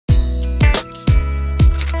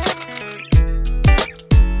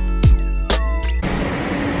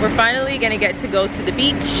We're finally gonna get to go to the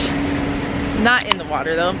beach. Not in the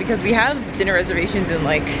water though, because we have dinner reservations in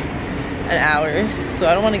like an hour. So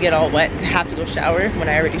I don't want to get all wet to have to go shower when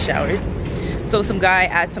I already showered. So some guy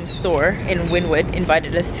at some store in Wynwood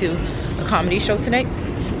invited us to a comedy show tonight,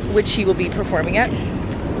 which he will be performing at.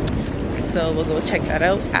 So we'll go check that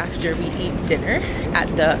out after we eat dinner at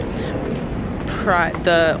the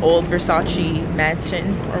old Versace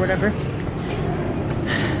mansion or whatever.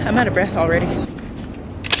 I'm out of breath already.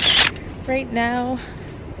 Right now,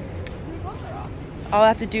 all I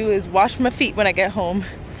have to do is wash my feet when I get home.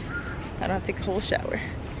 I don't have to take a whole shower.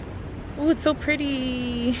 Oh, it's so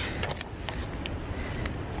pretty.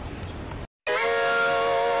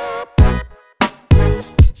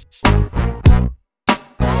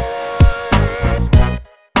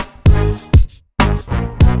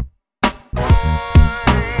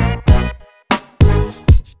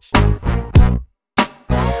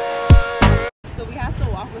 So we have to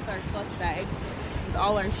walk with our clutch bags with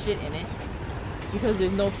all our shit in it because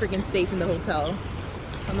there's no freaking safe in the hotel.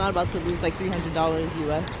 I'm not about to lose like $300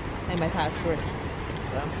 US and my passport.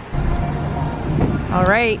 So. All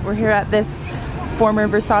right, we're here at this former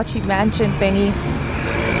Versace mansion thingy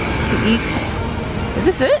to eat. Is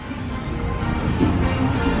this it?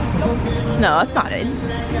 No, that's not it.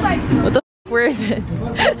 What the f? Where is it?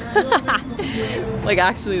 Like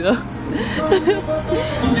actually though.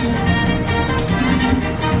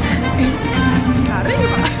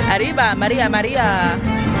 Arriba, Maria, Maria.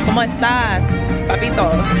 ¿Cómo estás, papito?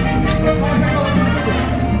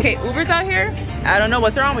 Okay, Uber's out here. I don't know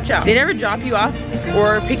what's wrong with y'all. They never drop you off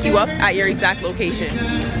or pick you up at your exact location.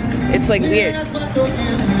 It's like weird.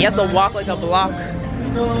 You have to walk like a block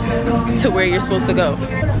to where you're supposed to go.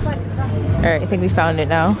 All right, I think we found it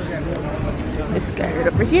now. This guy right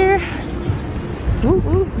over here. Woo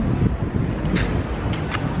woo.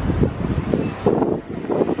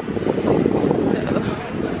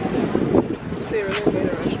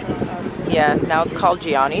 Yeah, now it's called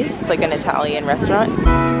Gianni's. It's like an Italian restaurant.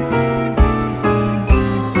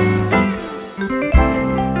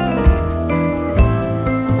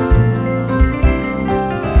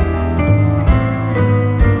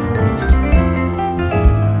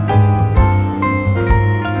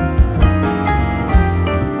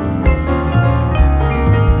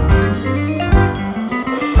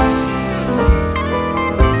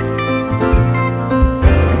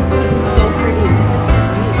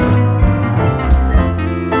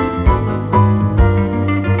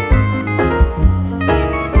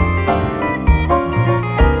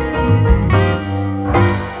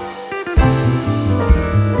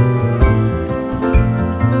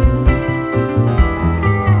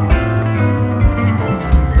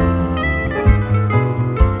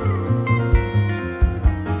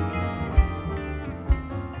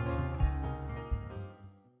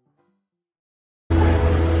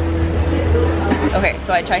 Okay,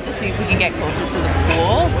 so I tried to see if we can get closer to the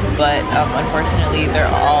pool, but unfortunately they're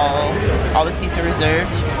all the seats are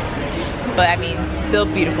reserved. But I mean, still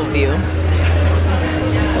beautiful view.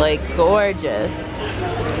 Like gorgeous.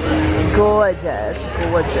 Gorgeous,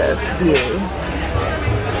 gorgeous view.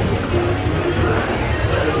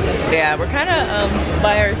 Yeah, we're kind of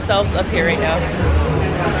by ourselves up here right now.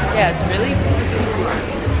 Yeah, it's really...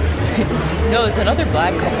 No, it's another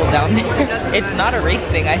black couple down there. It's not a race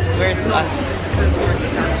thing, I swear it's not.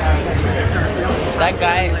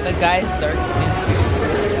 The guy's dark skin.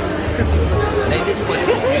 They just want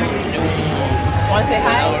to say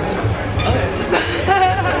hi?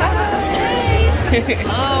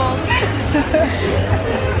 Oh.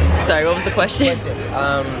 Sorry, what was the question?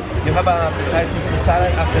 You have a appetizer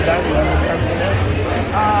salad after that. You want something else?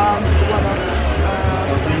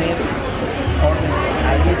 You need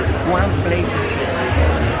at least one plate.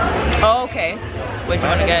 Oh, okay. What do you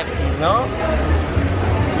want to get? No?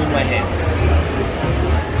 With my hand.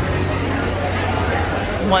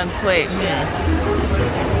 One plate.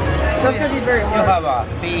 That's gonna be very hard. You have a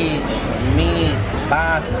fish, meat,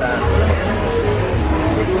 pasta.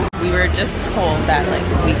 We were just told that like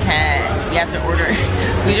we have to order.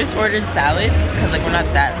 We just ordered salads because like we're not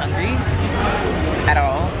that hungry at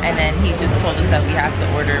all. And then he just told us that we have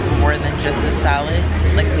to order more than just a salad.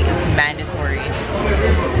 Like it's mandatory.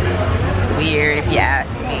 Weird if you ask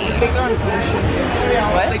me. They're on commission.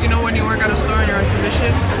 What? Like, you know when you work at a store and you're on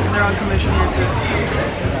commission? They're on commission here too.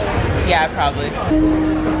 Yeah, probably.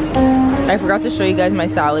 I forgot to show you guys my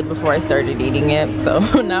salad before I started eating it. So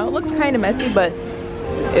now it looks kind of messy, but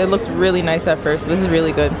it looked really nice at first. This is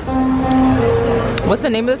really good. What's the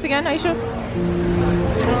name of this again, Aisha?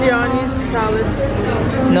 Gianni's salad.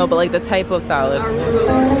 No, but like the type of salad.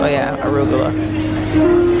 Arugula. Oh yeah, arugula.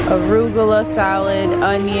 arugula salad,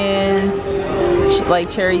 onions, like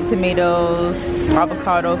cherry tomatoes,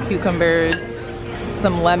 avocado, cucumbers,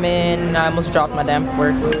 some lemon. I almost dropped my damn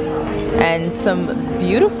fork. And some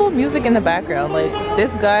beautiful music in the background. Like,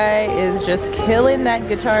 this guy is just killing that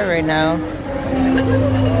guitar right now.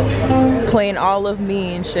 Playing All of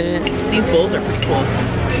Me and shit. These bowls are pretty cool.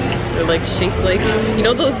 They're like shaped like, you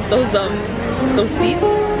know those seats?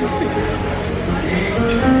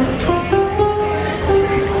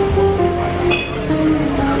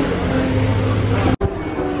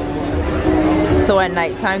 So at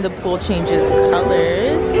nighttime, the pool changes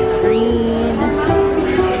colors. Green,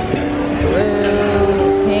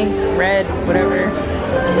 blue, pink, red, whatever.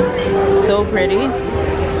 So pretty.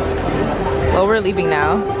 Well, we're leaving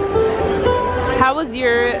now. How was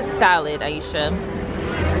your salad, Aisha?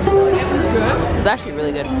 It was good. It was actually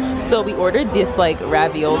really good. So we ordered this like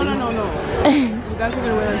ravioli. No. You guys are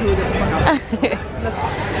gonna wait until we get the fuck out. That's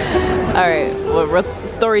fine. Alright, well,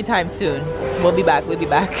 story time soon. We'll be back.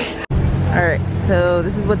 Alright, so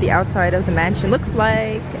this is what the outside of the mansion looks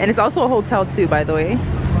like. And it's also a hotel too, by the way.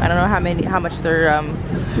 I don't know how much their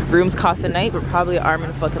rooms cost a night, but probably an arm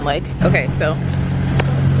and a fucking leg. Okay, so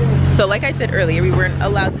like I said earlier, we weren't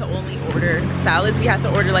allowed to only order salads. We had to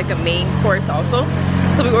order like a main course also.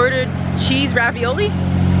 So we ordered cheese ravioli.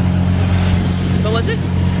 What was it?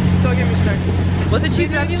 Don't get me started. Was it cheese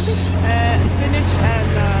ravioli? Spinach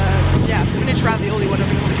and yeah, spinach ravioli,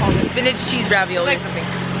 whatever you want to call it. Spinach cheese ravioli like or something.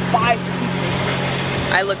 5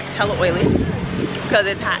 pieces. I look hella oily because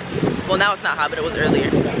it's hot. Well, now it's not hot, but it was earlier.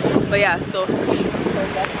 But yeah, so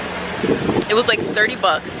it was like 30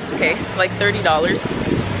 bucks, okay? Like $30.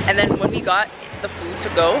 And then when we got the food to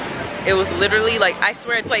go, it was literally like, I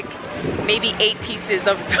swear it's like maybe 8 pieces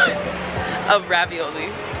of of ravioli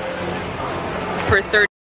for $30.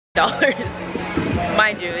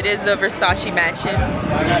 Mind you, it is the Versace mansion.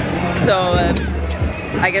 So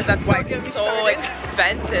I guess that's why it's so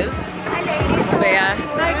expensive. But yeah,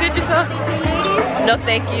 hi, good yourself? No,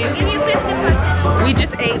 thank you. We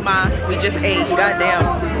just ate, ma. We just ate. Goddamn.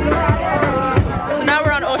 So now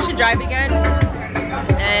we're on Ocean Drive again,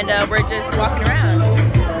 and we're just walking around,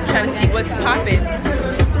 trying to see what's popping.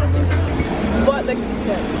 But like you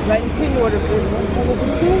said, right? Team order food.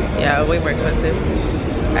 Yeah, way more expensive.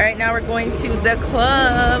 All right, now we're going to the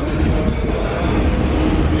club.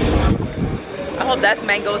 I hope that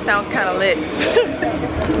mango sounds kind of lit.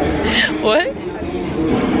 What?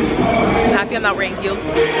 I'm happy I'm not wearing heels.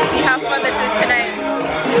 See how fun this is tonight.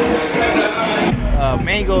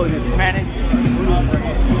 Mango is Spanish.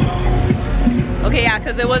 Okay, yeah,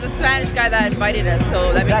 because it was a Spanish guy that invited us,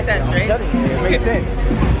 so that makes sense, right? It makes sense.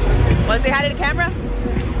 Want to say hi to the camera?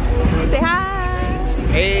 Say hi.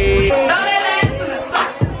 Hey.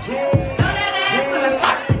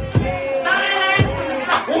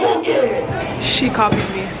 She copied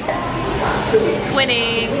me.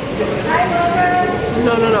 Twinning.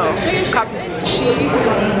 No. Copied. She.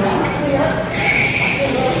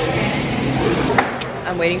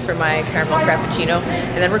 I'm waiting for my caramel frappuccino,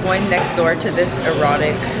 and then we're going next door to this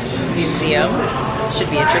erotic museum. Should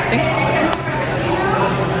be interesting.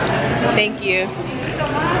 Thank you.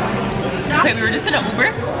 Okay, we were just in an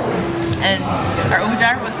Uber, and our Uber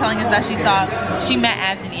driver was telling us that she met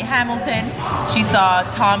Anthony Hamilton. She saw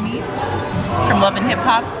Tommy from Love and Hip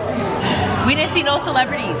Hop. We didn't see no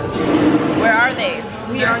celebrities. Where are they?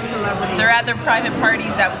 We are celebrities. They're at their private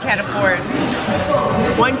parties that we can't afford.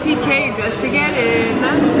 1TK just to get in.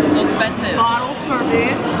 So expensive. Bottle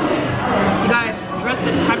service. You gotta dress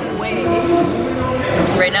a type of way.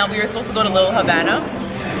 Right now we were supposed to go to Little Havana,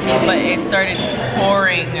 but it started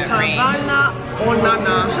pouring rain. Havana or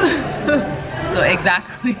Nana. So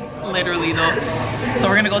exactly, literally though. So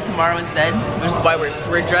we're gonna go tomorrow instead, which is why we're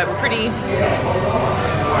pretty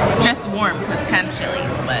just warm because it's kind of chilly.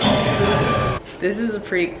 But this is a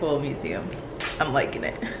pretty cool museum. I'm liking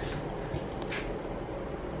it.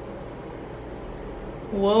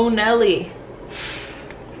 Whoa, Nelly.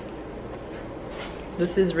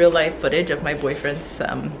 This is real life footage of my boyfriend's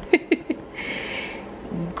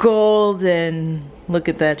golden. Look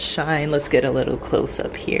at that shine. Let's get a little close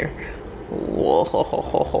up here. Whoa.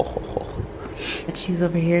 That shoes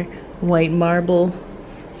over here. White marble.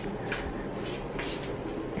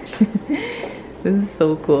 This is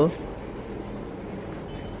so cool.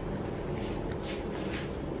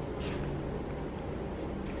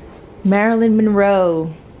 Marilyn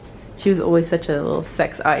Monroe. She was always such a little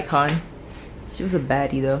sex icon. She was a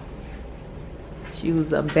baddie though. She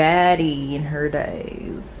was a baddie in her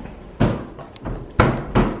days.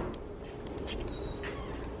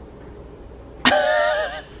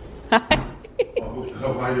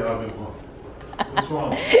 What's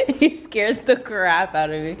wrong? You scared the crap out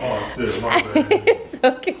of me. Oh shit, my bad. It's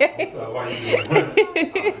okay. Why you doing that?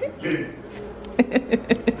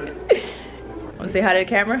 Want to say hi to the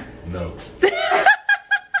camera? No.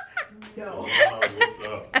 Yo. What's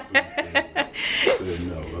up?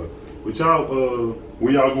 No. But y'all,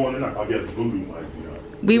 where y'all going tonight? I guess Voodoo might be.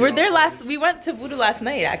 We were there we went to Voodoo last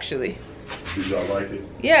night actually. Did y'all like it?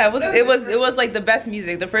 Yeah, it was like the best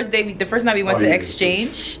music. The first night we went to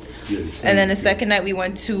Exchange. Yeah, and then the second night we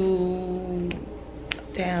went to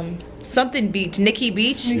something beach, Nikki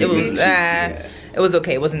Beach. It was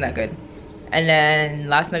okay, it wasn't that good. And then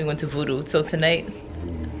last night we went to Voodoo. So tonight,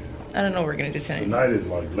 I don't know what we're gonna do tonight. Tonight is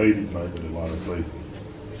like ladies' night in a lot of places.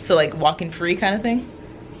 So like walking free kind of thing?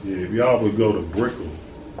 Yeah, if y'all would go to Brickell,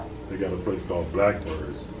 they got a place called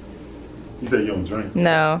Blackbird. You said you don't drink?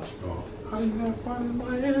 No. Oh. How you have fun in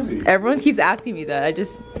Miami? Everyone keeps asking me that. I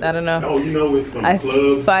don't know. Oh, you know, it's some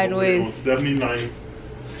clubs find over ways. on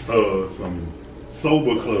 79th, some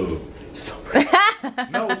sober club.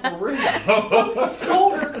 No, for real.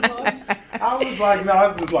 Sober clubs. I was like,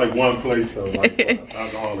 no, it's just like one place though. Like,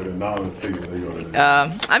 alcoholic anonymous people, they go there.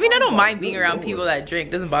 I mean, I don't mind being around people that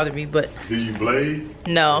drink. Doesn't bother me, but do you blaze?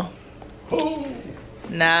 no. Oh.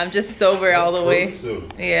 Nah, I'm just sober all the way. Sure.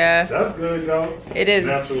 Yeah. That's good though. It is.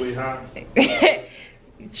 Naturally high.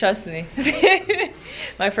 Trust me.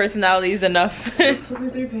 My personality is enough.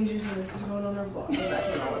 23 pages and this is going on our vlog.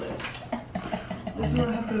 Imagine all of this. This is what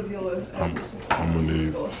I have to deal with. I'm gonna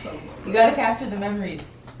need. You gotta capture the memories.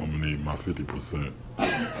 I'm gonna need my 50%.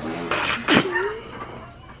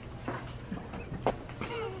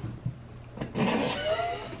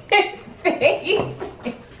 His face.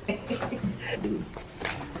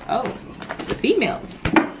 Oh, the females.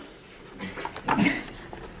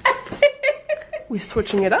 We're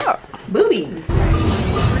switching it up. Boobies.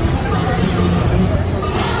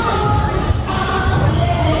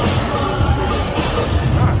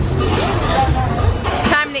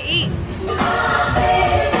 Time to eat.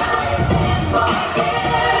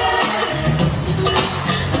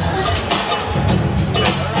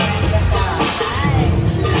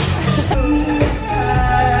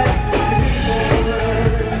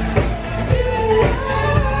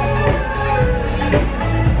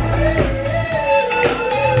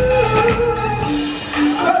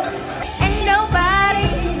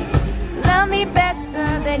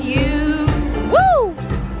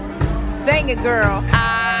 Sing it, girl.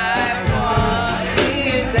 I want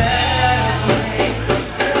it that way.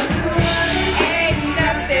 Ain't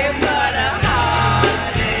nothing but a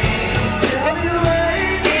heartache.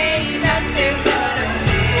 Ain't nothing but a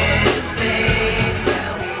mistake.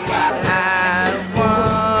 I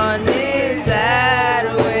want it that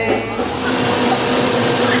way.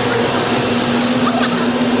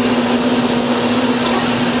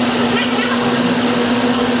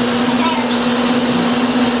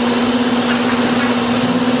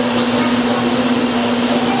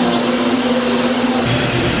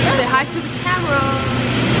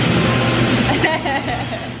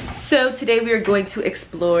 So today we are going to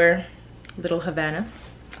explore Little Havana.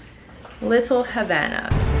 Little Havana.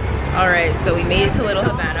 All right, so we made it to Little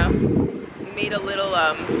Havana. We made a little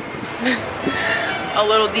a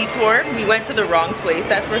little detour. We went to the wrong place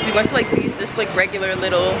at first. We went to like these just like regular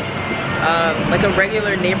little like a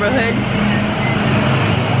regular neighborhood.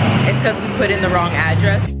 It's because we put in the wrong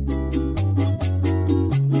address.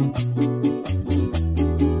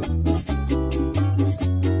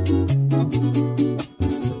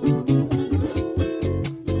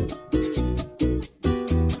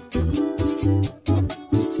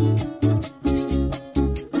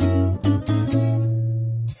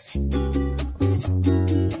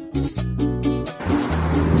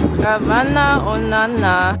 Havana, oh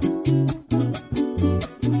nana.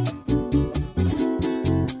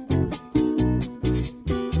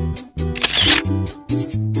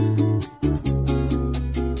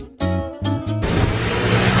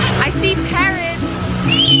 I see parrots.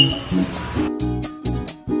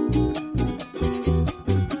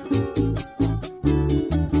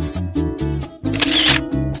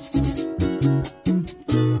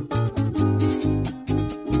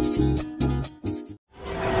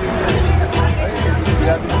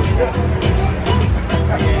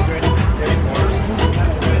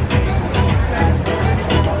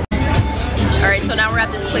 Alright, so now we're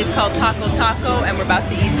at this place called Taco Taco and we're about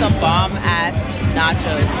to eat some bomb ass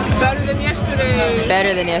nachos. Better than yesterday.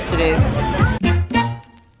 Better than yesterday's.